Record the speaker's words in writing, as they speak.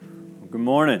Good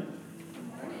morning.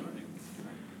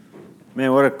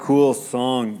 Man, what a cool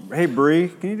song. Hey, Bree,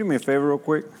 can you do me a favor real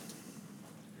quick?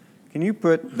 Can you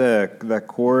put the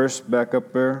chorus back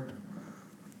up there?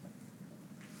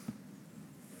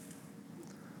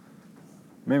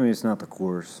 Maybe it's not the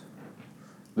chorus.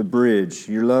 The bridge.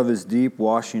 Your love is deep,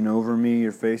 washing over me.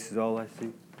 Your face is all I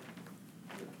see.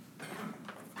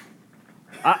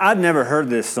 I'd never heard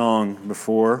this song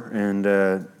before,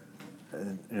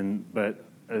 but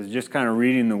I was just kind of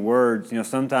reading the words. You know,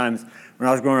 sometimes when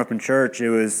I was growing up in church, it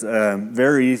was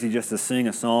very easy just to sing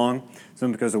a song,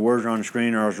 simply because the words are on the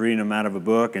screen, or I was reading them out of a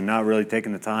book and not really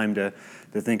taking the time to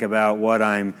think about what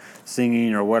I'm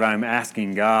singing or what I'm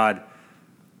asking God,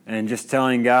 and just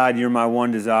telling God, "You're my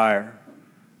one desire."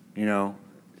 You know,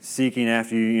 seeking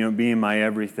after you, being my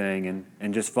everything,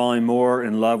 and just falling more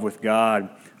in love with God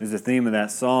is the theme of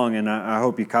that song. And I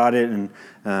hope you caught it. And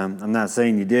I'm not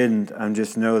saying you didn't. I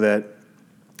just know that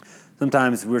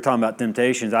sometimes we're talking about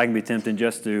temptations. I can be tempted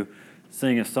just to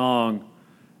sing a song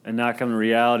and not come to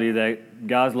reality that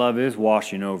God's love is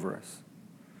washing over us.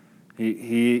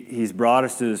 He's brought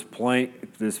us to this point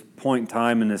in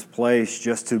time in this place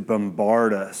just to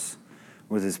bombard us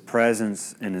with His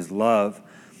presence and His love.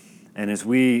 And as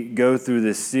we go through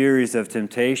this series of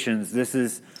temptations, this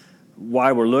is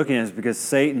why we're looking at it, is because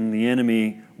Satan, the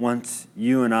enemy, wants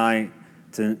you and I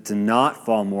to not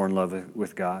fall more in love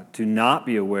with God, to not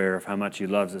be aware of how much He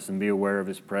loves us and be aware of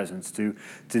His presence, to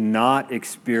not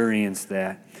experience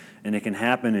that. And it can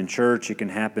happen in church, it can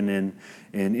happen in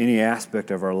any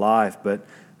aspect of our life. But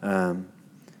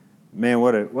man,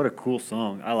 what a cool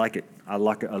song. I like it. I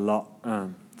like it a lot.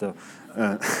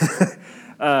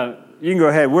 You can go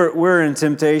ahead. We're in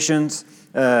Temptations.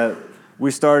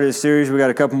 We started a series. We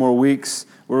got a couple more weeks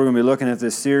where we're going to be looking at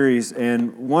this series.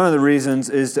 And one of the reasons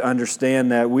is to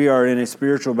understand that we are in a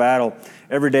spiritual battle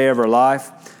every day of our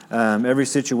life. Every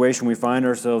situation we find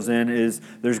ourselves in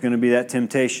there's going to be that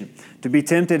temptation. To be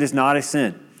tempted is not a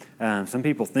sin. Some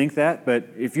people think that, but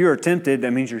if you are tempted,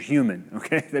 that means you're human.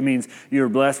 Okay, that means you are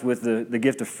blessed with the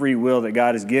gift of free will that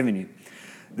God has given you.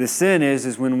 The sin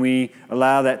is when we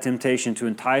allow that temptation to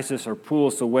entice us or pull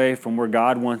us away from where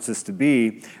God wants us to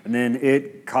be, and then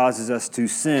it causes us to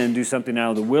sin, do something out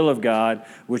of the will of God,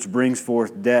 which brings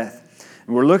forth death.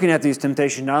 And we're looking at these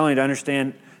temptations not only to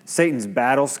understand Satan's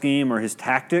battle scheme or his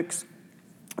tactics,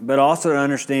 but also to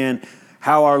understand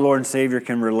how our Lord and Savior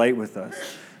can relate with us.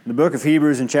 The book of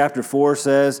Hebrews in chapter 4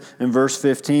 says in verse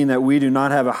 15 that we do not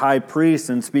have a high priest,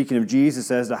 and speaking of Jesus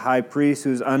as the high priest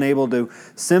who is unable to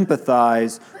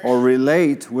sympathize or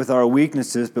relate with our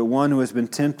weaknesses, but one who has been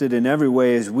tempted in every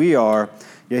way as we are,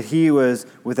 yet He was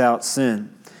without sin.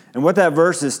 And what that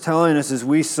verse is telling us is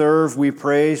we serve, we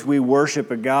praise, we worship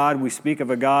a God. We speak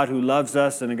of a God who loves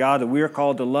us and a God that we are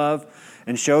called to love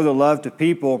and show the love to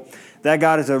people. That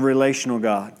God is a relational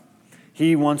God.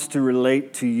 He wants to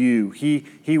relate to you.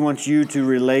 He wants you to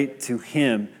relate to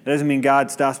Him. That doesn't mean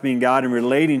God stops being God and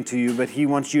relating to you, but He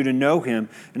wants you to know Him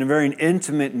in a very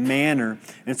intimate manner.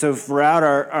 And so throughout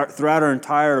our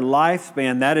entire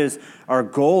lifespan, that is our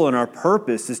goal and our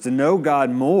purpose, is to know God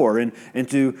more and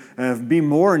to be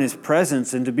more in His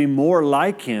presence and to be more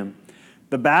like Him.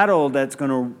 The battle that's going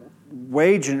to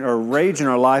rage in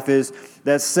our life is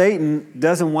that Satan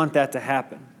doesn't want that to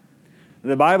happen.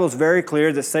 The Bible is very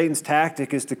clear that Satan's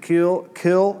tactic is to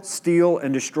kill, steal,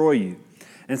 and destroy you.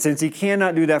 And since he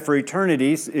cannot do that for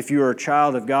eternity, if you are a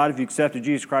child of God, if you accepted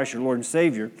Jesus Christ, your Lord and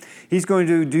Savior, he's going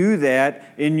to do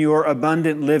that in your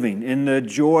abundant living, in the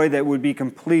joy that would be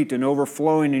complete and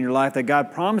overflowing in your life that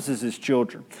God promises His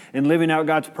children, in living out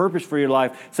God's purpose for your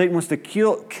life. Satan wants to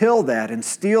kill that and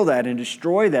steal that and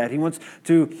destroy that. He wants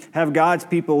to have God's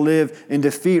people live in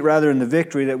defeat rather than the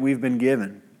victory that we've been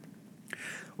given.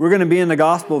 We're going to be in the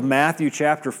Gospel of Matthew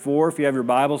chapter 4, if you have your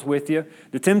Bibles with you.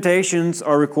 The temptations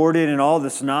are recorded in all the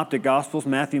synoptic Gospels,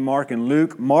 Matthew, Mark, and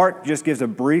Luke. Mark just gives a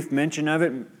brief mention of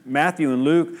it. Matthew and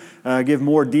Luke give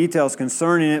more details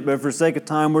concerning it, but for the sake of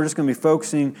time, we're just going to be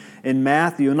focusing in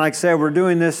Matthew. And like I said, we're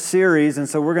doing this series, and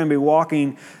so we're going to be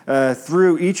walking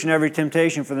through each and every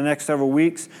temptation for the next several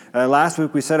weeks. Last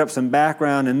week, we set up some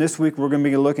background, and this week, we're going to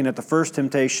be looking at the first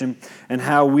temptation and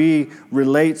how we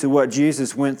relate to what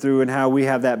Jesus went through and how we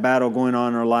have that battle going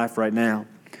on in our life right now.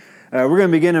 We're going to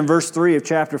begin in verse 3 of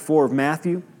chapter 4 of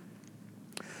Matthew.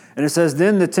 And it says,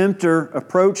 "Then the tempter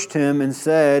approached Him and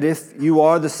said, 'If you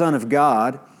are the Son of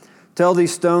God, tell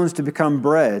these stones to become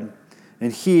bread.'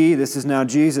 And He," this is now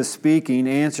Jesus speaking,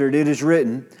 "answered, 'It is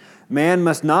written, man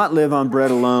must not live on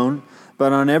bread alone,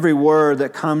 but on every word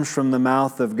that comes from the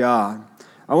mouth of God.'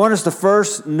 I want us to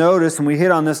first notice, and we hit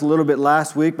on this a little bit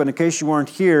last week, but in case you weren't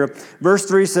here, verse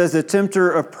 3 says the tempter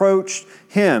approached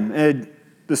him. And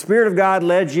the Spirit of God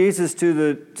led Jesus to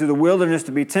the wilderness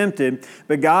to be tempted,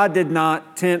 but God did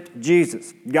not tempt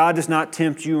Jesus. God does not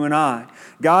tempt you and I.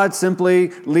 God simply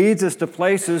leads us to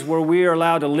places where we are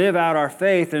allowed to live out our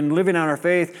faith, and living out our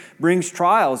faith brings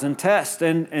trials and tests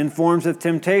and forms of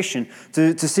temptation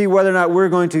to see whether or not we're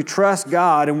going to trust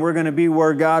God and we're going to be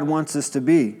where God wants us to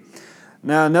be.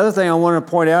 Now, another thing I want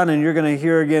to point out, and you're going to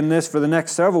hear again this for the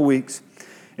next several weeks,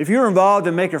 if you were involved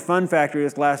in Maker Fun Factory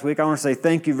this last week, I want to say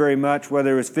thank you very much,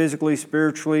 whether it was physically,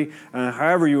 spiritually,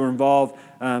 however you were involved.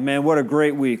 Man, what a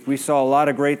great week. We saw a lot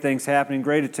of great things happening,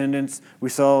 great attendance. We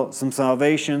saw some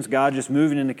salvations, God just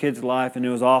moving in the kids' life, and it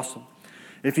was awesome.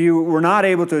 If you were not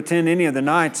able to attend any of the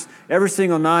nights, every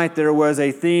single night there was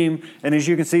a theme, and as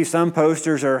you can see, some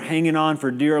posters are hanging on for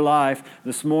dear life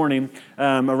this morning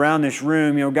around this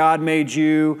room. You know, God made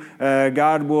you,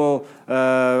 God will,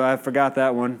 I forgot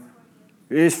that one.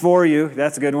 It is for you.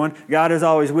 That's a good one. God is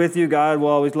always with you. God will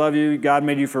always love you. God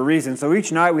made you for a reason. So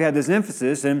each night we had this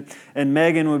emphasis, and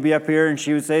Megan would be up here and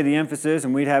she would say the emphasis,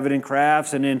 and we'd have it in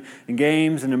crafts and in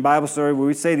games and in Bible story where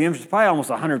we'd say the emphasis probably almost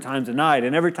 100 times a night.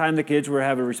 And every time the kids would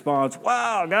have a response,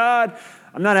 wow, God.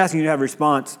 I'm not asking you to have a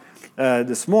response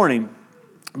this morning,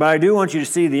 but I do want you to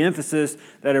see the emphasis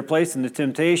that are placed in the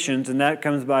temptations, and that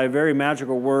comes by a very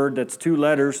magical word that's 2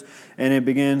 letters, and it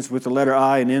begins with the letter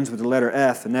I and ends with the letter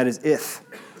F, and that is if.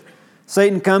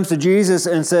 Satan comes to Jesus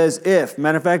and says if.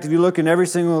 Matter of fact, if you look in every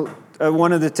single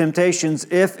one of the temptations,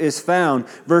 if is found.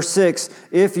 Verse 6,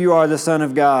 if you are the Son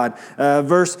of God.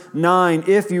 Verse 9,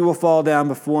 if you will fall down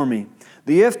before me.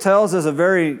 The if tells us a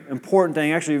very important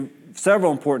thing, actually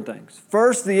several important things.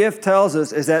 First, the if tells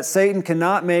us is that Satan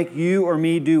cannot make you or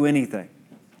me do anything.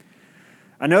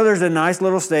 I know there's a nice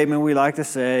little statement we like to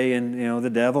say, and you know, the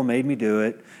devil made me do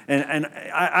it. And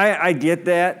I get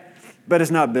that, but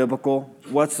it's not biblical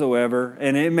whatsoever.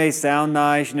 And it may sound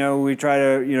nice, you know, we try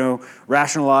to, you know,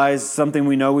 rationalize something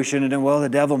we know we shouldn't have done. Well, the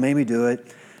devil made me do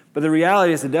it. But the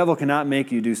reality is the devil cannot make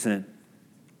you do sin.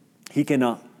 He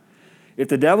cannot. If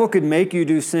the devil could make you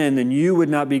do sin, then you would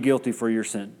not be guilty for your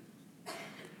sin.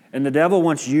 And the devil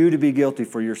wants you to be guilty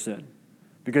for your sin.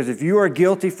 Because if you are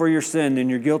guilty for your sin, then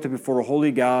you're guilty before a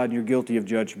holy God and you're guilty of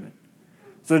judgment.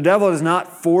 So the devil does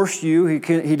not force you.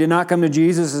 He did not come to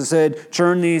Jesus and said,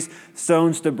 turn these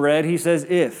stones to bread. He says,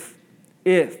 if.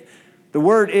 The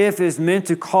word if is meant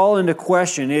to call into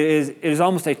question. It is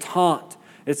almost a taunt.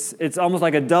 It's almost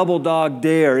like a double dog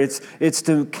dare. It's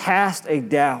to cast a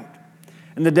doubt.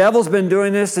 And the devil's been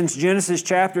doing this since Genesis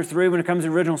chapter 3 when it comes to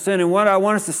original sin. And what I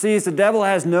want us to see is the devil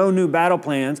has no new battle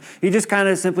plans. He just kind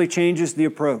of simply changes the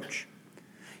approach.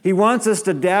 He wants us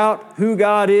to doubt who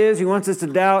God is. He wants us to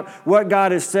doubt what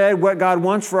God has said, what God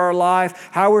wants for our life,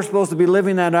 how we're supposed to be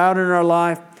living that out in our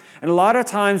life. And a lot of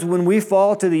times when we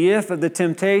fall to the if of the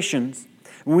temptations,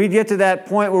 when we get to that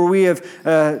point where we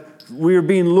are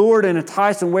being lured and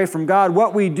enticed away from God,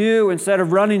 what we do, instead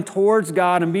of running towards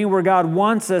God and being where God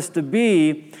wants us to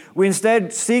be, we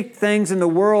instead seek things in the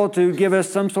world to give us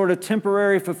some sort of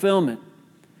temporary fulfillment.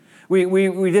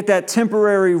 We get that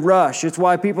temporary rush. It's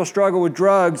why people struggle with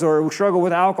drugs or struggle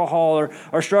with alcohol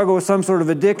or struggle with some sort of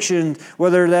addiction,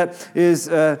 whether that is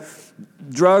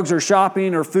drugs or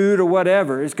shopping or food or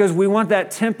whatever. It's because we want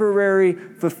that temporary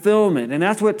fulfillment. And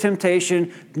that's what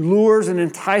temptation lures and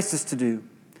entices us to do.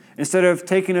 Instead of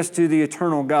taking us to the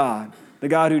eternal God, the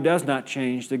God who does not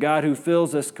change, the God who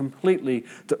fills us completely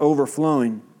to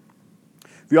overflowing.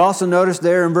 If you also notice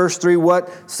there in verse 3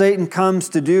 what Satan comes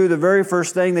to do, the very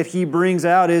first thing that he brings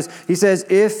out is, he says,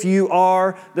 if you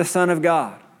are the Son of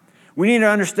God. We need to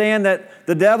understand that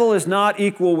the devil is not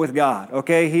equal with God,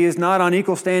 okay? He is not on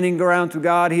equal standing ground to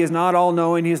God. He is not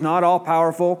all-knowing. He is not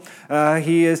all-powerful.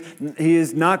 He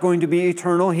is not going to be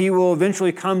eternal. He will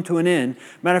eventually come to an end.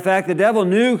 Matter of fact, the devil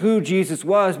knew who Jesus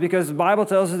was because the Bible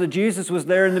tells us that Jesus was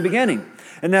there in the beginning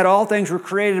and that all things were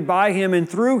created by Him and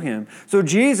through Him. So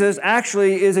Jesus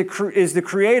actually is the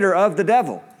creator of the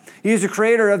devil. He is the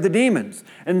creator of the demons.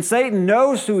 And Satan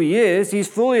knows who he is. He's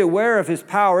fully aware of his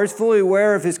power. He's fully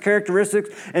aware of his characteristics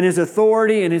and his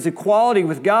authority and his equality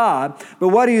with God. But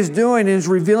what he is doing is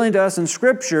revealing to us in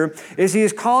Scripture is he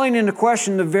is calling into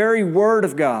question the very Word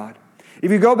of God.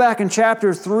 If you go back in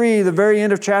chapter 3, the very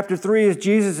end of chapter 3 is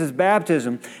Jesus'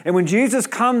 baptism. And when Jesus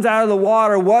comes out of the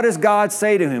water, what does God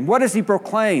say to him? What does he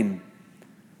proclaim?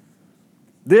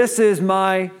 This is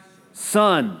my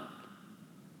Son,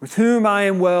 with whom I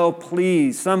am well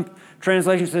pleased. Some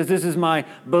translation says, this is my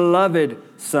beloved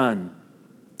Son.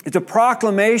 It's a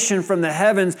proclamation from the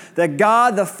heavens that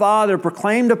God the Father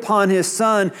proclaimed upon His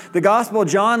Son. The Gospel of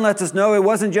John lets us know it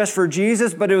wasn't just for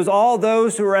Jesus, but it was all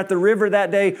those who were at the river that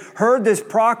day heard this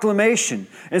proclamation.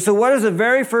 And so what is the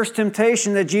very first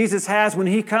temptation that Jesus has when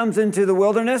He comes into the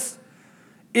wilderness?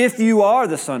 If you are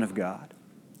the Son of God.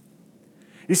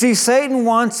 You see, Satan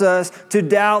wants us to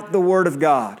doubt the Word of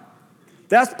God.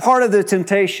 That's part of the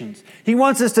temptations. He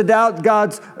wants us to doubt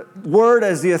God's Word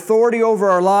as the authority over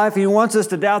our life. He wants us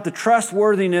to doubt the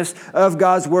trustworthiness of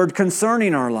God's Word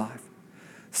concerning our life.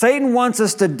 Satan wants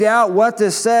us to doubt what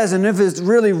this says and if it's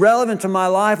really relevant to my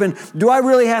life, and do I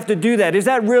really have to do that? Is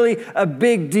that really a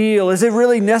big deal? Is it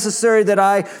really necessary that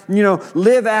I,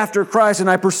 live after Christ and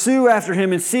I pursue after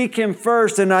Him and seek Him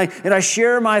first and I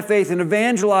share my faith and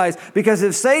evangelize? Because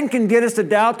if Satan can get us to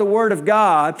doubt the Word of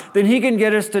God, then he can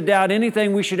get us to doubt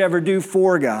anything we should ever do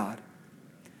for God.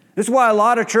 This is why a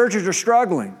lot of churches are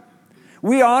struggling.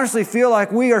 We honestly feel like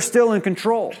we are still in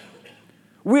control.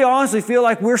 We honestly feel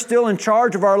like we're still in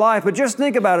charge of our life. But just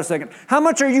think about it a second. How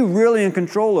much are you really in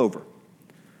control over?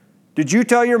 Did you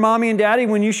tell your mommy and daddy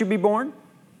when you should be born?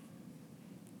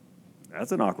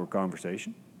 That's an awkward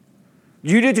conversation.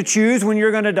 You get to choose when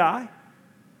you're going to die?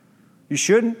 You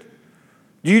shouldn't.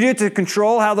 Do you get to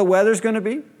control how the weather's going to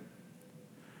be?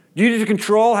 Do you get to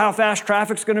control how fast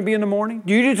traffic's going to be in the morning?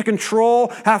 Do you get to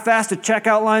control how fast the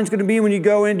checkout line's going to be when you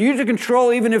go in? Do you get to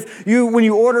control even if when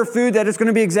you order food that it's going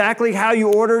to be exactly how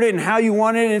you ordered it and how you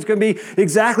wanted it and it's going to be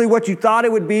exactly what you thought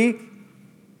it would be?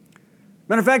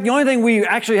 Matter of fact, the only thing we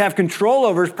actually have control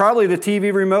over is probably the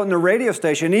TV remote and the radio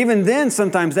station. Even then,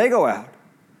 sometimes they go out.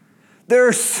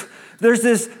 There's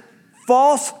this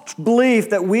false belief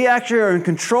that we actually are in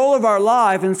control of our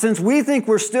life, and since we think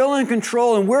we're still in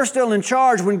control and we're still in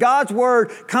charge, when God's Word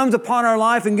comes upon our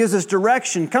life and gives us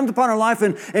direction, comes upon our life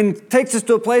and takes us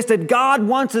to a place that God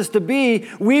wants us to be,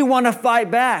 we want to fight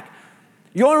back.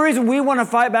 The only reason we want to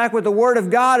fight back with the Word of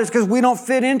God is because we don't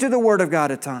fit into the Word of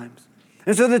God at times.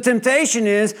 And so the temptation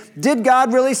is, did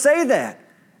God really say that?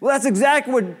 Well, that's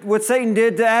exactly what Satan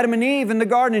did to Adam and Eve in the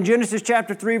garden in Genesis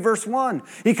chapter 3, verse 1.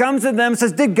 He comes to them and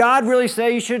says, did God really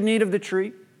say you shouldn't eat of the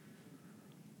tree?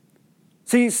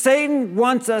 See, Satan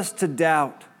wants us to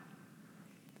doubt.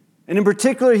 And in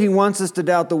particular, he wants us to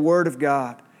doubt the Word of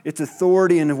God, its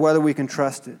authority, and whether we can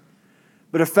trust it.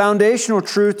 But a foundational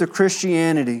truth of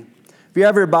Christianity. If you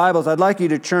have your Bibles, I'd like you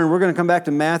to turn. We're going to come back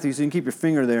to Matthew, so you can keep your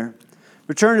finger there.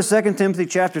 Return to 2 Timothy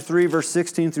chapter 3, verse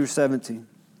 16 through 17.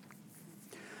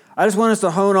 I just want us to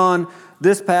hone on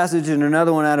this passage and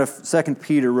another one out of 2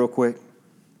 Peter real quick.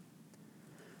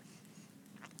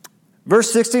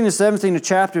 Verse 16 and 17 of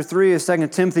chapter 3 of 2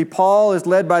 Timothy, Paul is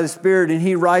led by the Spirit and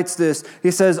he writes this.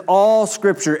 He says, all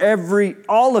Scripture,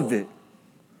 all of it,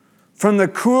 from the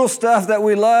cool stuff that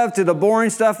we love to the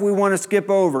boring stuff we want to skip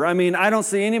over. I mean, I don't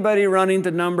see anybody running to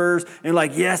Numbers and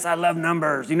like, yes, I love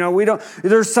Numbers.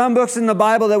 There's some books in the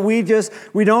Bible that we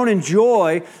don't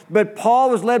enjoy, but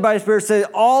Paul was led by His Spirit to say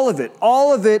all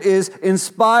of it is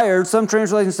inspired. Some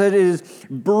translations said it is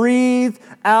breathed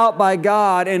out by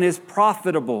God and is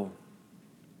profitable.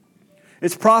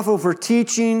 It's profitable for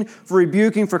teaching, for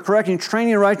rebuking, for correcting,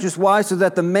 training in righteousness. Why? So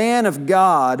that the man of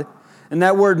God, and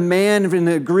that word man in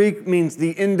the Greek means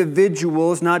the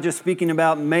individual. It's not just speaking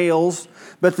about males,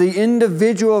 but the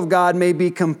individual of God may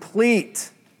be complete,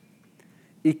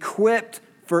 equipped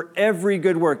for every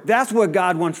good work. That's what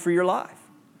God wants for your life.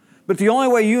 But the only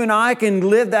way you and I can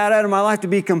live that out of my life, to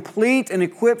be complete and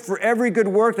equipped for every good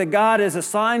work that God has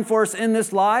assigned for us in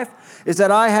this life, is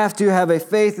that I have to have a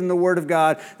faith in the Word of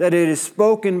God, that it is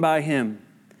spoken by Him.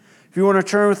 If you want to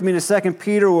turn with me to 2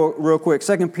 Peter real quick,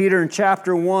 2 Peter in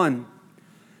chapter 1.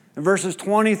 In verses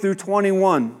 20 through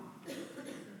 21.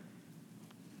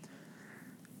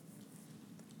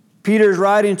 Peter's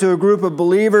writing to a group of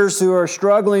believers who are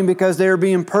struggling because they are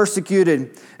being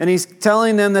persecuted. And he's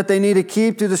telling them that they need to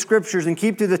keep to the Scriptures and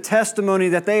keep to the testimony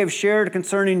that they have shared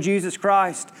concerning Jesus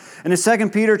Christ. And in 2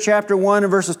 Peter chapter 1 and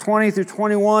verses 20 through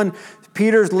 21,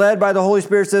 Peter's led by the Holy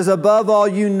Spirit says, above all,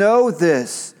 you know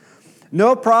this.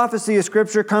 No prophecy of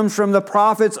Scripture comes from the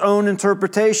prophet's own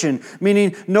interpretation,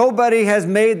 meaning nobody has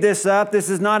made this up. This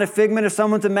is not a figment of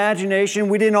someone's imagination.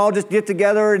 We didn't all just get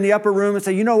together in the upper room and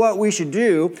say, you know what we should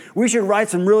do? We should write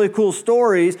some really cool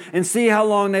stories and see how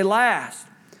long they last.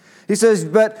 He says,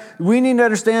 but we need to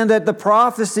understand that the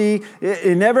prophecy,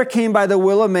 it never came by the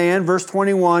will of man, verse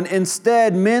 21.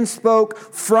 Instead, men spoke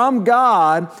from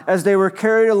God as they were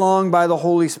carried along by the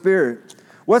Holy Spirit.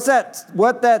 What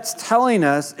that's telling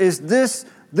us is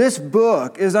this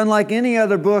book is unlike any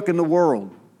other book in the world.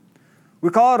 We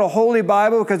call it a holy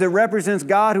Bible because it represents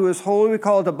God who is holy. We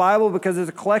call it the Bible because it's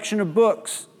a collection of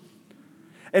books.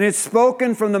 And it's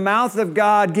spoken from the mouth of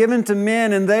God, given to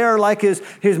men, and they are like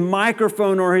his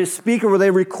microphone or his speaker where they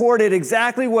recorded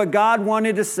exactly what God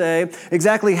wanted to say,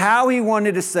 exactly how he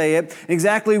wanted to say it,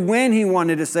 exactly when he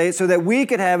wanted to say it, so that we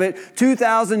could have it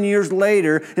 2,000 years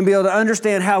later and be able to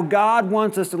understand how God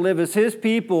wants us to live as his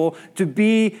people, to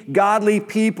be godly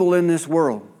people in this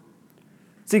world.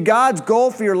 See, God's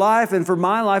goal for your life and for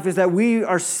my life is that we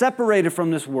are separated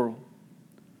from this world.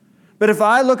 But if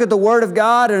I look at the Word of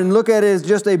God and look at it as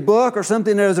just a book or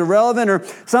something that is irrelevant or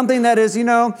something that is,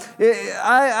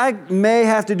 I may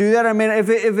have to do that. I mean, if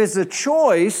it's a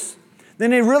choice,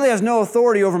 then it really has no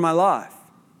authority over my life.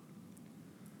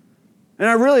 And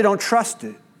I really don't trust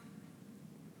it.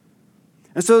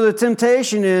 And so the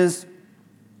temptation is,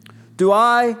 do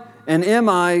I and am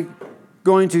I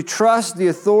going to trust the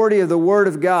authority of the Word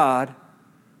of God,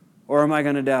 or am I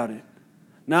going to doubt it?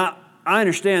 Now, I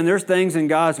understand there's things in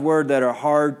God's Word that are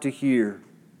hard to hear.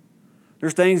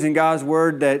 There's things in God's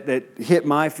Word that hit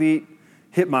my feet,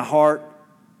 hit my heart,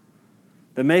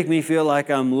 that make me feel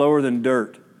like I'm lower than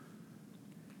dirt.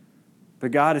 But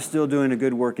God is still doing a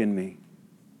good work in me.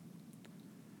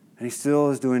 And He still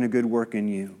is doing a good work in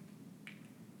you.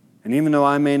 And even though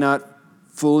I may not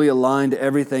fully align to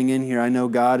everything in here, I know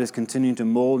God is continuing to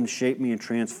mold and shape me and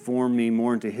transform me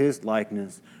more into His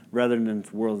likeness rather than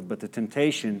the world. But the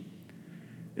temptation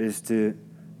is to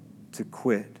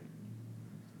quit,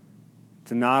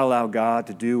 to not allow God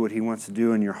to do what He wants to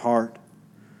do in your heart.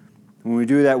 When we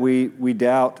do that, we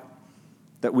doubt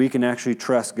that we can actually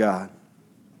trust God.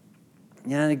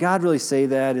 Yeah, did God really say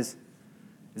that? Is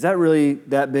that really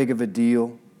that big of a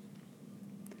deal?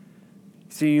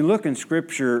 See, you look in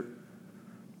Scripture,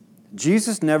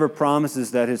 Jesus never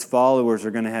promises that His followers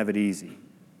are going to have it easy.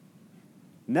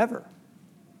 Never.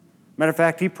 Matter of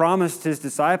fact, He promised His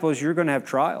disciples, you're going to have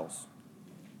trials.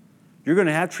 You're going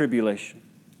to have tribulation.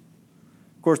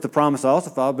 Of course, the promise also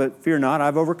followed, but fear not,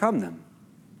 I've overcome them.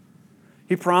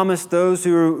 He promised those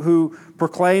who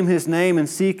proclaim His name and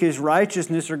seek His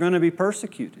righteousness are going to be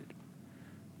persecuted.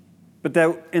 But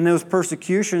that in those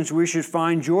persecutions, we should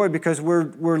find joy because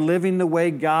we're living the way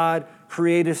God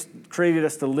created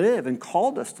us to live and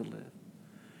called us to live.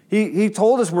 He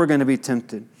told us we're going to be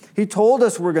tempted. He told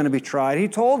us we're going to be tried. He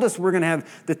told us we're going to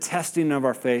have the testing of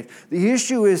our faith. The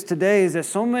issue is today is that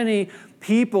so many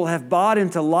people have bought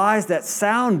into lies that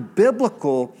sound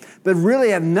biblical, but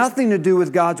really have nothing to do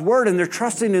with God's Word, and they're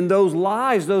trusting in those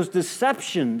lies, those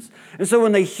deceptions. And so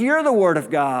when they hear the Word of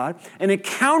God and it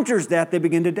counters that, they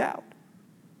begin to doubt.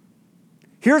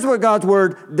 Here's what God's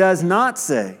Word does not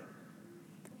say.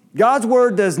 God's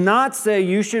Word does not say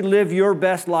you should live your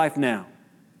best life now.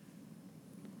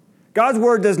 God's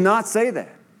Word does not say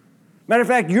that. Matter of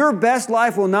fact, your best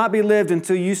life will not be lived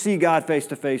until you see God face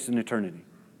to face in eternity.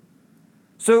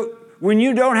 So when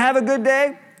you don't have a good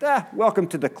day, welcome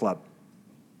to the club.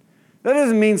 That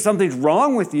doesn't mean something's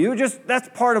wrong with you. Just that's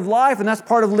part of life and that's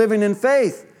part of living in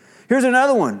faith. Here's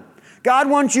another one. God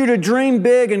wants you to dream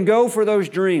big and go for those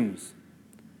dreams.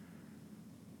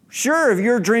 Sure, if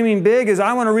you're dreaming big is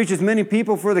I want to reach as many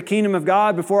people for the kingdom of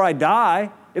God before I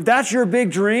die. If that's your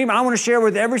big dream, I want to share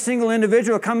with every single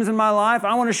individual that comes in my life.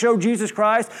 I want to show Jesus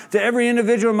Christ to every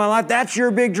individual in my life. That's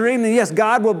your big dream, then yes,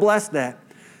 God will bless that.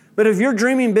 But if you're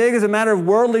dreaming big as a matter of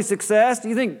worldly success, do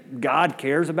you think God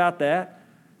cares about that?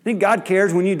 You think God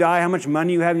cares when you die how much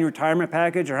money you have in your retirement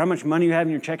package or how much money you have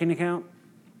in your checking account?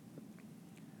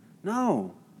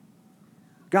 No.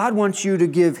 God wants you to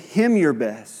give Him your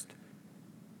best,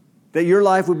 that your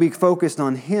life would be focused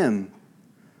on Him.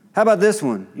 How about this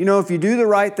one? If you do the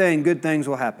right thing, good things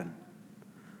will happen.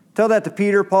 Tell that to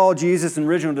Peter, Paul, Jesus, and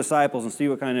original disciples and see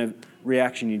what kind of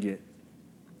reaction you get.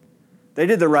 They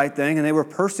did the right thing and they were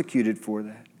persecuted for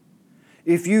that.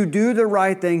 If you do the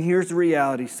right thing, here's the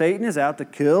reality. Satan is out to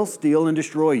kill, steal, and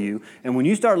destroy you. And when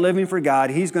you start living for God,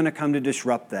 he's going to come to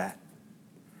disrupt that.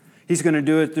 He's going to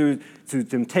do it through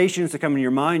temptations that come in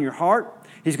your mind, your heart.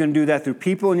 He's going to do that through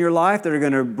people in your life that are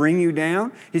going to bring you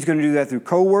down. He's going to do that through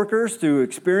coworkers, through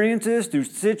experiences, through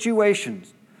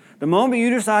situations. The moment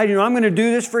you decide, I'm going to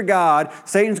do this for God,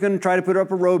 Satan's going to try to put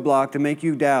up a roadblock to make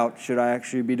you doubt, should I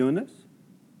actually be doing this?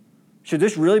 Should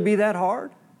this really be that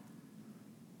hard?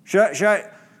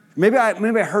 Maybe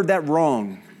I heard that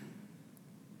wrong.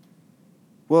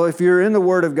 Well, if you're in the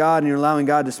Word of God and you're allowing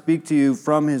God to speak to you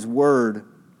from His Word,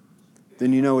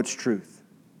 then you know it's truth.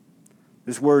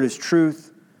 This Word is truth.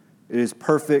 It is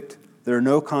perfect. There are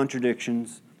no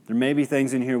contradictions. There may be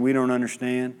things in here we don't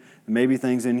understand. There may be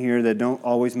things in here that don't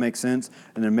always make sense.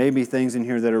 And there may be things in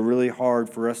here that are really hard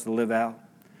for us to live out.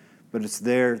 But it's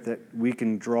there that we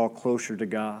can draw closer to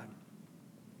God.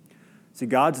 See,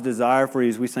 God's desire for you,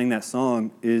 as we sang that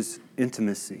song, is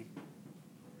intimacy.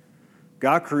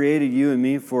 God created you and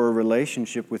me for a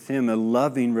relationship with Him, a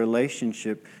loving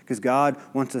relationship, because God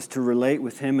wants us to relate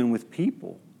with Him and with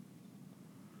people.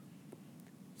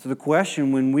 So the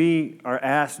question when we are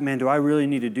asked, man, do I really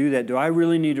need to do that? Do I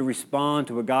really need to respond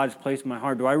to what God has placed in my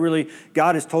heart?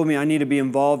 God has told me I need to be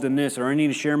involved in this, or I need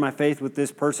to share my faith with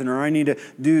this person, or I need to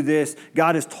do this.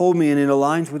 God has told me and it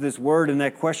aligns with His Word, and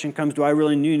that question comes, do I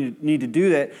really need to do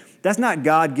that? That's not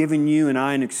God giving you and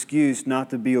I an excuse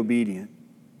not to be obedient.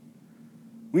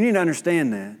 We need to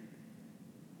understand that.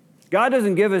 God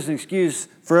doesn't give us an excuse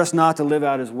for us not to live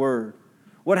out His Word.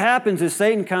 What happens is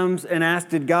Satan comes and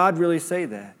asks, did God really say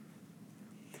that?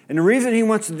 And the reason he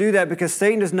wants to do that, because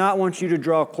Satan does not want you to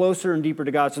draw closer and deeper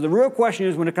to God. So the real question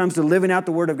is, when it comes to living out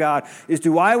the Word of God, is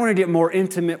do I want to get more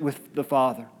intimate with the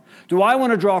Father? Do I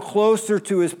want to draw closer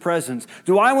to His presence?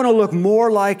 Do I want to look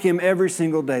more like Him every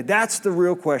single day? That's the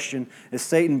real question, as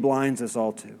Satan blinds us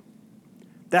all to.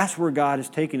 That's where God is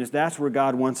taking us. That's where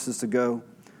God wants us to go.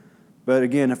 But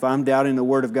again, if I'm doubting the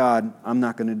Word of God, I'm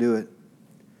not going to do it.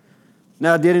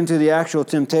 Now, get into the actual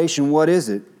temptation. What is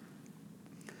it?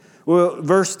 Well,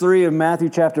 verse 3 of Matthew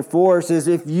chapter 4 says,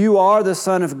 if you are the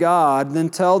Son of God, then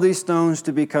tell these stones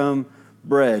to become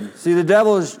bread. See, the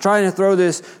devil is trying to throw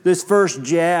this first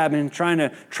jab and trying to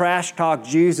trash talk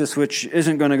Jesus, which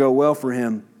isn't going to go well for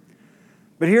him.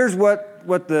 But here's what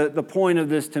the point of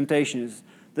this temptation is.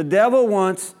 The devil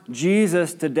wants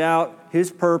Jesus to doubt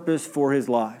His purpose for his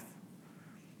life.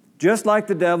 Just like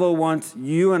the devil wants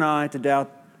you and I to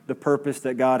doubt the purpose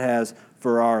that God has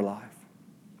for our life.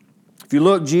 If you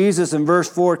look, Jesus in verse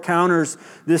 4 counters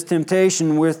this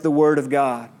temptation with the Word of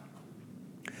God.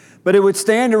 But it would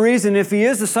stand to reason, if He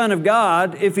is the Son of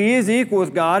God, if He is equal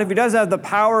with God, if He does have the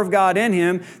power of God in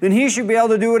Him, then He should be able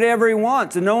to do whatever He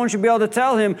wants, and no one should be able to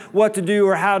tell Him what to do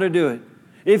or how to do it.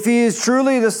 If He is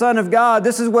truly the Son of God,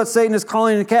 this is what Satan is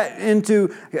calling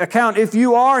into account. If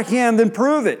you are Him, then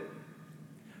prove it.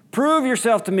 Prove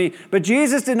yourself to me. But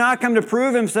Jesus did not come to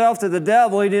prove Himself to the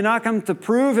devil. He did not come to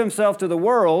prove Himself to the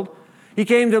world. He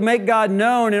came to make God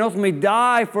known and ultimately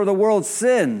die for the world's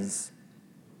sins.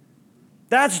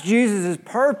 That's Jesus'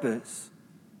 purpose.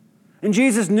 And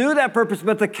Jesus knew that purpose,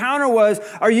 but the counter was,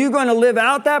 are you going to live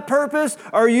out that purpose,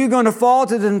 or are you going to fall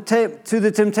to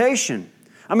the temptation?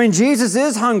 I mean, Jesus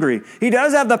is hungry. He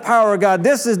does have the power of God.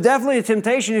 This is definitely a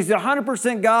temptation. He's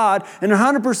 100% God and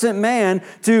 100% man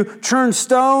to turn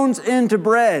stones into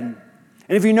bread.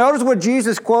 And if you notice what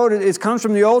Jesus quoted, it comes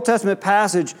from the Old Testament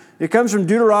passage. It comes from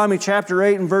Deuteronomy chapter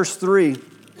 8 and verse 3.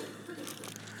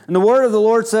 And the word of the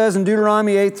Lord says in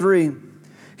Deuteronomy 8:3,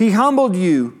 He humbled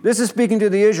you, this is speaking to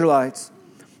the Israelites,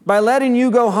 by letting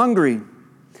you go hungry.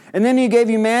 And then He gave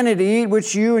you manna to eat,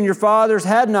 which you and your fathers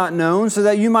had not known, so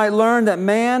that you might learn that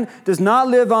man does not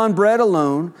live on bread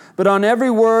alone, but on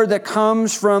every word that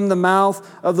comes from the mouth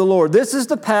of the Lord. This is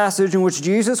the passage in which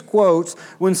Jesus quotes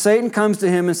when Satan comes to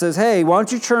Him and says, hey, why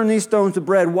don't you turn these stones to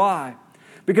bread? Why?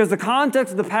 Because the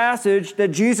context of the passage that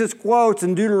Jesus quotes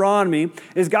in Deuteronomy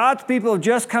is God's people have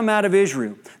just come out of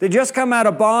Israel. They just come out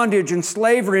of bondage and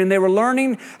slavery, and they were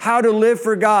learning how to live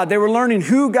for God. They were learning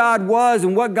who God was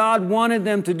and what God wanted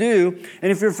them to do.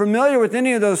 And if you're familiar with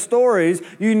any of those stories,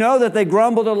 you know that they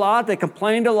grumbled a lot, they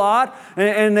complained a lot,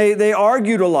 and they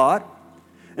argued a lot.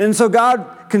 And so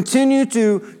God continued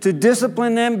to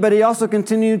discipline them, but He also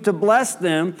continued to bless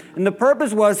them. And the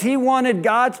purpose was He wanted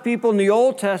God's people in the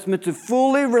Old Testament to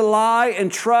fully rely and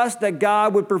trust that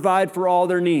God would provide for all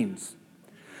their needs.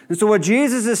 And so what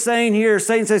Jesus is saying here,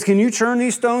 Satan says, can you turn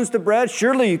these stones to bread?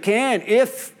 Surely you can,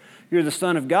 if you're the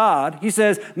Son of God. He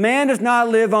says, man does not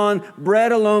live on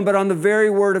bread alone, but on the very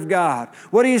Word of God.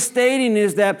 What he's stating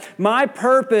is that my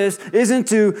purpose isn't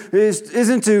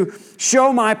to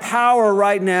show my power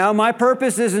right now. My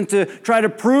purpose isn't to try to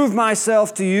prove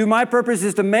myself to you. My purpose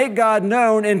is to make God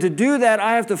known, and to do that,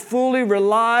 I have to fully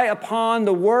rely upon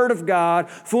the Word of God,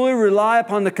 fully rely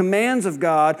upon the commands of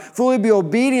God, fully be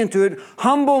obedient to it,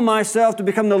 humble myself to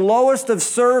become the lowest of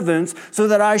servants so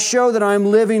that I show that I'm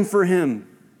living for Him.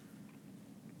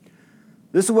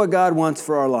 This is what God wants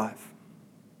for our life.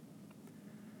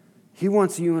 He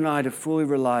wants you and I to fully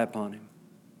rely upon Him.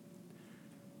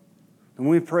 And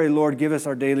when we pray, Lord, give us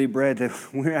our daily bread,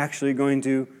 that we're actually going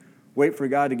to wait for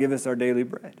God to give us our daily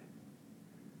bread.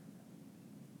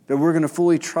 That we're going to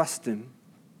fully trust Him.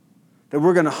 That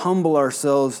we're going to humble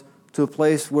ourselves to a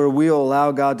place where we'll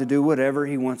allow God to do whatever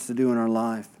He wants to do in our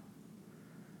life.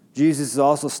 Jesus is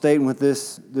also stating with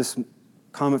this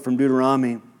comment from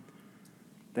Deuteronomy,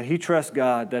 that he trusts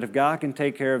God, that if God can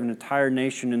take care of an entire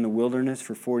nation in the wilderness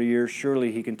for 40 years,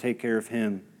 surely He can take care of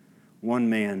him, one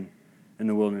man, in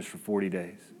the wilderness for 40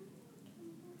 days.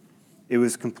 It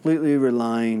was completely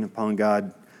relying upon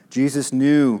God. Jesus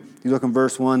knew, you look in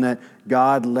verse 1, that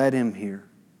God led him here.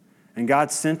 And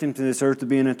God sent him to this earth to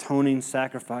be an atoning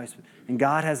sacrifice. And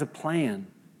God has a plan.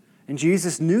 And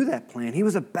Jesus knew that plan. He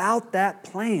was about that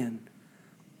plan.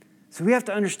 So we have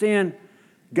to understand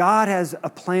God has a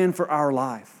plan for our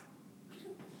life.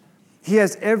 He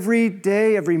has every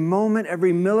day, every moment,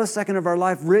 every millisecond of our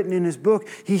life written in His book.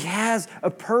 He has a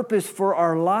purpose for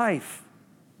our life.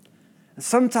 And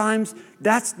sometimes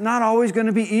that's not always going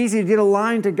to be easy to get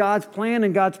aligned to God's plan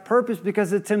and God's purpose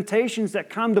because of the temptations that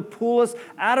come to pull us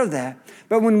out of that.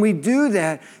 But when we do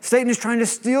that, Satan is trying to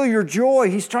steal your joy.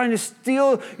 He's trying to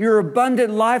steal your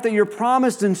abundant life that you're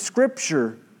promised in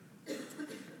Scripture.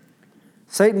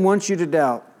 Satan wants you to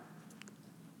doubt.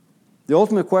 The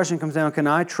ultimate question comes down, can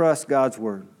I trust God's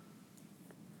Word?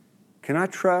 Can I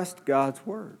trust God's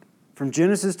Word? From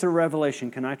Genesis to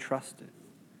Revelation, can I trust it?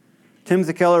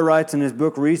 Timothy Keller writes in his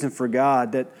book, Reason for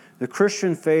God, that the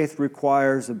Christian faith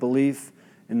requires a belief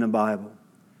in the Bible.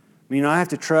 I mean, I have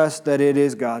to trust that it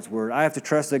is God's Word. I have to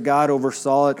trust that God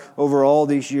oversaw it over all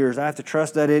these years. I have to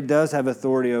trust that it does have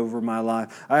authority over my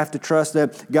life. I have to trust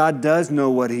that God does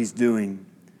know what He's doing.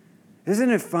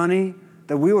 Isn't it funny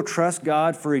that we will trust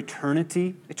God for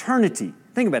eternity? Eternity.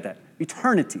 Think about that.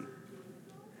 Eternity.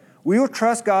 We will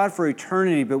trust God for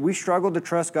eternity, but we struggle to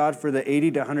trust God for the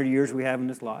 80 to 100 years we have in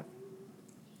this life.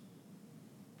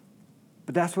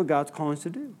 But that's what God's calling us to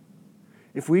do.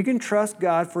 If we can trust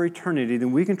God for eternity,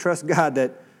 then we can trust God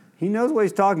that He knows what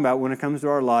He's talking about when it comes to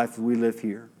our life as we live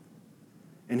here.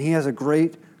 And He has a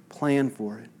great plan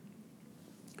for it.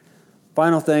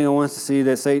 Final thing I want us to see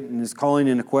that Satan is calling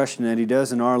into question that he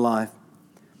does in our life.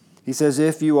 He says,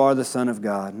 if you are the Son of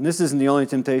God. And this isn't the only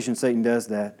temptation Satan does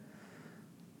that.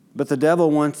 But the devil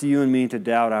wants you and me to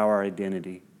doubt our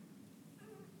identity.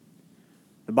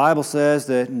 The Bible says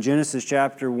that in Genesis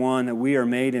chapter 1 that we are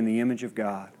made in the image of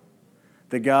God.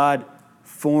 That God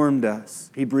formed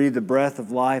us. He breathed the breath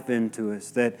of life into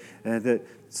us. That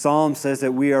Psalm says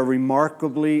that we are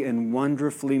remarkably and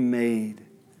wonderfully made.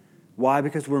 Why?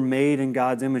 Because we're made in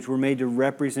God's image. We're made to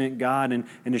represent God and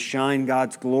to shine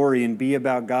God's glory and be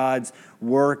about God's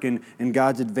work and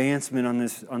God's advancement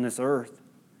on this earth.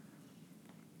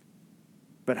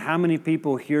 But how many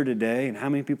people here today, and how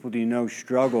many people do you know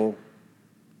struggle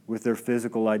with their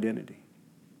physical identity?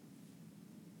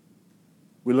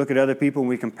 We look at other people and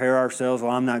we compare ourselves.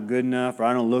 Well, I'm not good enough, or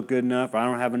I don't look good enough, or I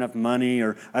don't have enough money,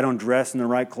 or I don't dress in the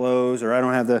right clothes, or I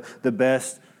don't have the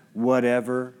best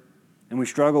whatever. And we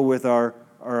struggle with our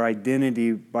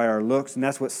identity by our looks, and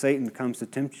that's what Satan comes to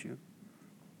tempt you.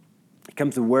 He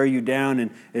comes to wear you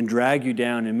down and drag you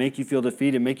down and make you feel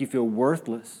defeated, make you feel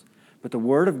worthless. But the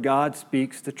Word of God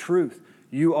speaks the truth.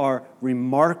 You are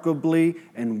remarkably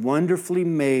and wonderfully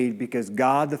made because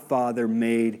God the Father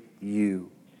made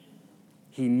you.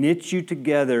 He knit you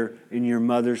together in your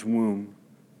mother's womb.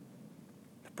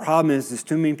 The problem is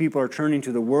too many people are turning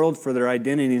to the world for their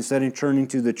identity instead of turning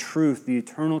to the truth, the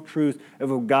eternal truth of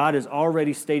what God has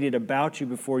already stated about you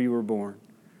before you were born.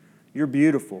 You're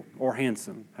beautiful or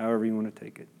handsome, however you want to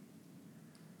take it.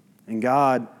 And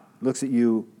God looks at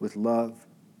you with love.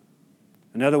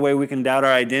 Another way we can doubt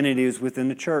our identity is within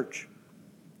the church.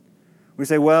 We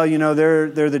say, well, they're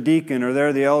the deacon or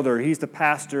they're the elder, he's the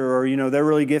pastor, or, they're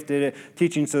really gifted at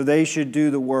teaching, so they should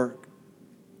do the work.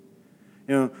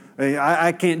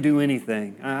 I can't do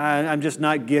anything. I'm just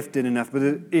not gifted enough. But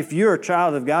if you're a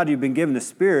child of God, you've been given the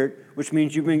Spirit, which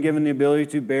means you've been given the ability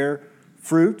to bear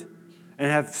fruit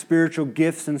and have spiritual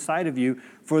gifts inside of you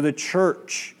for the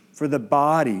church, for the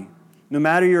body. No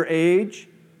matter your age,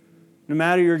 no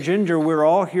matter your gender, we're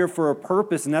all here for a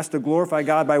purpose, and that's to glorify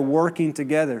God by working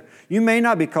together. You may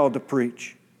not be called to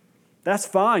preach. That's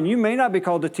fine. You may not be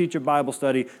called to teach a Bible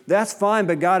study. That's fine,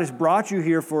 but God has brought you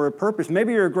here for a purpose.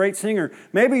 Maybe you're a great singer.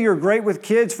 Maybe you're great with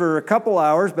kids for a couple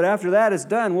hours, but after that it's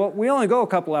done. Well, we only go a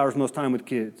couple hours most time with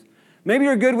kids. Maybe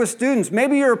you're good with students.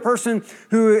 Maybe you're a person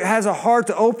who has a heart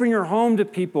to open your home to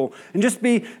people and just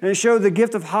show the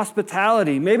gift of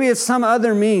hospitality. Maybe it's some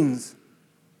other means.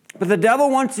 But the devil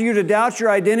wants you to doubt your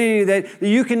identity, that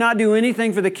you cannot do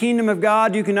anything for the kingdom of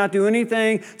God. You cannot do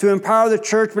anything to empower the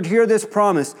church. But hear this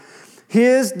promise.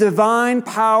 His divine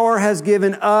power has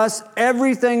given us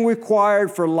everything required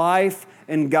for life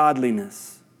and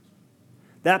godliness.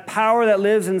 That power that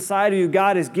lives inside of you,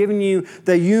 God has given you,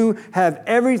 that you have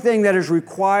everything that is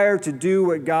required to do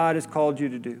what God has called you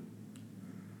to do.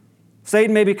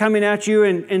 Satan may be coming at you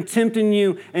and tempting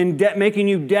you and making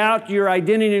you doubt your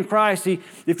identity in Christ.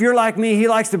 If you're like me, he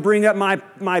likes to bring up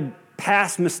my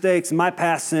past mistakes and my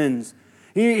past sins.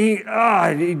 He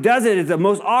does it at the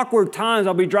most awkward times.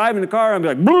 I'll be driving the car and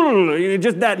I'll be like,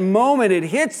 just that moment, it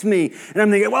hits me. And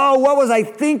I'm thinking, well, what was I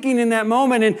thinking in that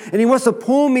moment? And he wants to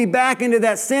pull me back into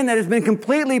that sin that has been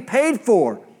completely paid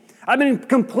for. I've been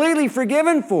completely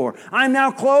forgiven for. I'm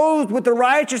now clothed with the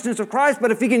righteousness of Christ,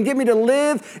 but if he can get me to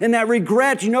live in that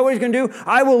regret, you know what he's going to do?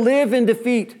 I will live in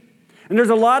defeat. And there's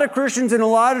a lot of Christians in a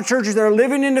lot of churches that are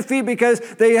living in defeat because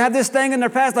they have this thing in their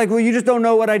past like, well, you just don't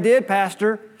know what I did,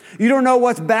 Pastor. You don't know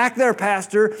what's back there,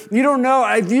 Pastor. You don't know.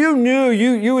 If you knew,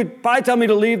 you would probably tell me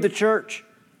to leave the church.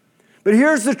 But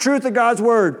here's the truth of God's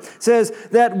Word. It says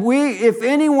that if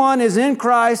anyone is in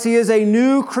Christ, he is a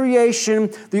new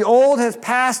creation. The old has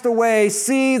passed away.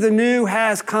 See, the new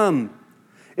has come.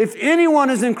 If anyone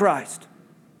is in Christ,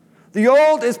 the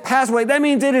old is passed away. That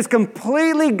means it is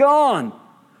completely gone.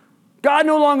 God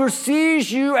no longer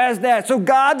sees you as that. So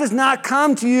God does not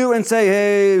come to you and say,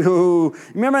 hey,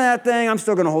 remember that thing? I'm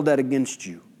still going to hold that against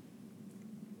you.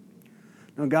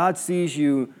 No, God sees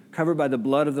you covered by the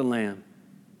blood of the Lamb,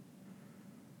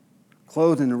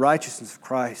 clothed in the righteousness of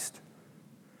Christ,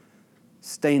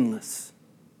 stainless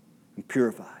and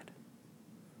purified,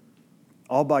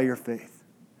 all by your faith.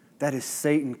 That is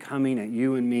Satan coming at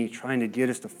you and me, trying to get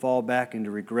us to fall back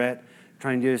into regret,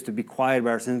 trying to get us to be quiet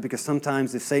about our sins, because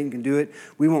sometimes if Satan can do it,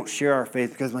 we won't share our faith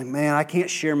because, like, man, I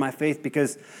can't share my faith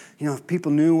because, if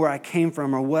people knew where I came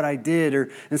from or what I did.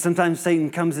 And sometimes Satan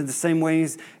comes in the same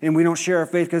ways and we don't share our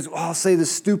faith because, I'll say the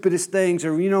stupidest things.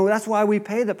 Or, that's why we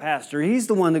pay the pastor. He's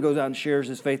the one that goes out and shares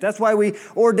his faith. That's why we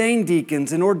ordain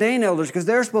deacons and ordain elders, because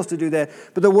they're supposed to do that.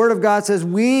 But the Word of God says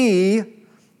we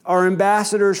are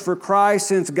ambassadors for Christ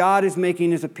since God is making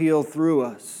his appeal through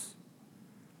us.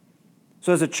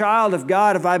 So as a child of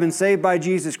God, if I've been saved by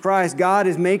Jesus Christ, God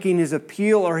is making his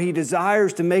appeal, or he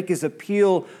desires to make his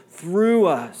appeal through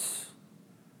us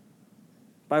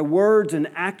by words and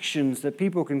actions, that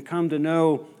people can come to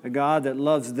know a God that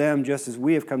loves them just as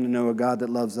we have come to know a God that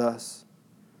loves us.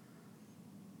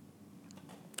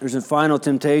 There's a final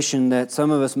temptation that some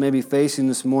of us may be facing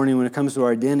this morning when it comes to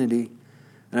our identity.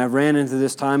 And I've ran into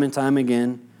this time and time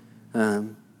again,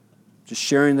 just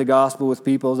sharing the gospel with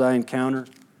people as I encounter,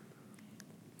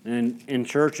 and in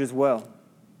church as well.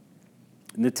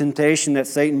 And the temptation that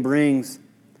Satan brings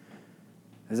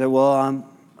is that, well,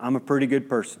 I'm a pretty good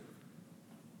person.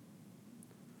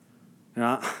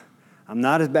 I'm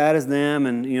not as bad as them,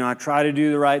 and I try to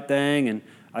do the right thing, and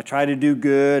I try to do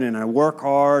good, and I work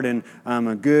hard, and I'm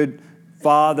a good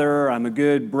father, I'm a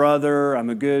good brother, I'm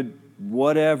a good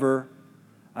whatever.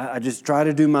 I just try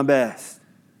to do my best.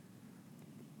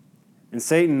 And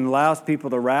Satan allows people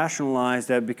to rationalize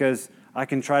that because I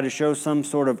can try to show some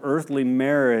sort of earthly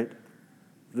merit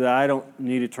that I don't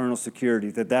need eternal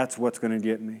security, that's what's going to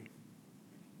get me.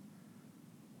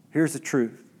 Here's the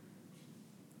truth.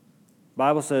 The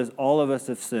Bible says all of us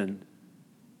have sinned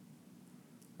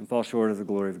and fall short of the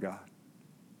glory of God.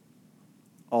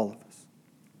 All of us.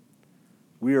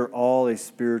 We are all a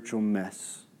spiritual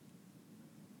mess.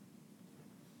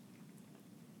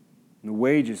 And the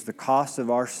wages, the cost of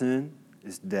our sin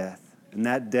is death. And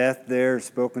that death there is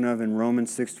spoken of in Romans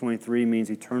 6:23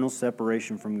 means eternal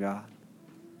separation from God.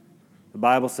 The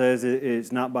Bible says it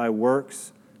is not by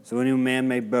works, so any man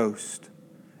may boast.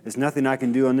 There's nothing I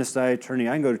can do on this side of eternity.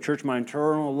 I can go to church my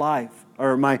eternal life,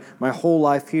 or my whole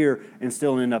life here, and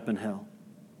still end up in hell.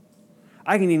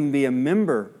 I can even be a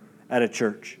member at a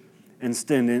church and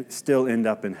still end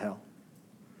up in hell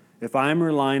if I'm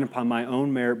relying upon my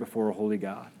own merit before a holy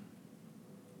God.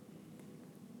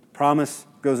 Promise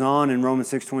goes on in Romans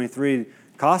 6:23,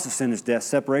 the cost of sin is death,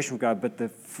 separation from God, but the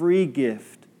free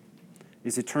gift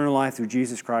is eternal life through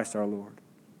Jesus Christ our Lord.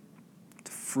 It's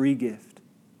a free gift.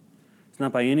 It's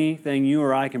not by anything you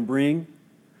or I can bring.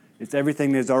 It's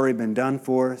everything that's already been done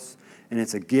for us, and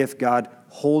it's a gift. God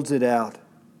holds it out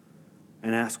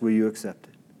and asks, will you accept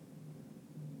it?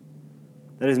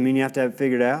 That doesn't mean you have to have it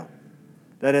figured out.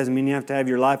 That doesn't mean you have to have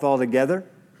your life all together.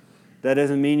 That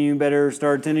doesn't mean you better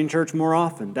start attending church more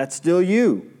often. That's still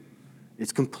you.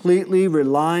 It's completely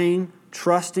relying,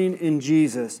 trusting in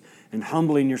Jesus, and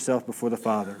humbling yourself before the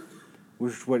Father,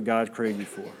 which is what God created you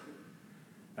for.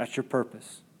 That's your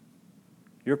purpose.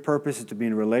 Your purpose is to be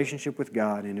in a relationship with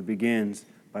God, and it begins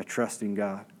by trusting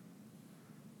God.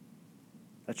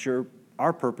 That's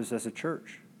our purpose as a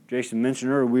church. Jason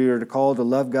mentioned earlier, we are called to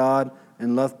love God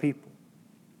and love people.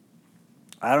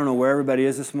 I don't know where everybody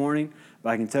is this morning, but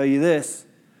I can tell you this,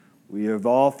 we have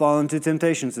all fallen into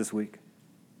temptations this week.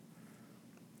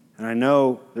 And I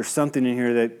know there's something in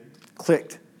here that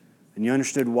clicked, and you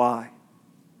understood why.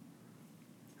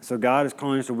 So God is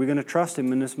calling us, are we going to trust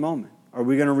Him in this moment? Are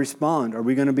we going to respond? Are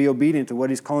we going to be obedient to what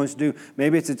He's calling us to do?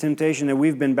 Maybe it's a temptation that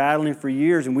we've been battling for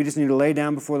years and we just need to lay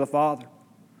down before the Father.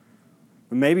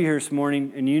 But maybe you're here this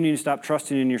morning and you need to stop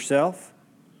trusting in yourself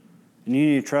and you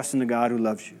need to trust in the God who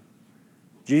loves you.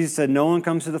 Jesus said, no one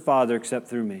comes to the Father except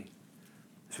through me.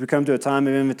 As we come to a time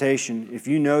of invitation, if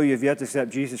you know you have yet to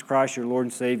accept Jesus Christ, your Lord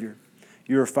and Savior,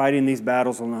 you are fighting these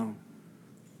battles alone.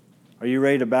 Are you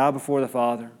ready to bow before the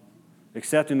Father,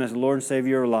 accept Him as the Lord and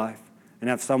Savior of your life, and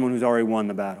have someone who's already won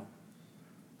the battle?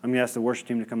 I'm going to ask the worship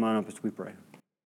team to come on up as we pray.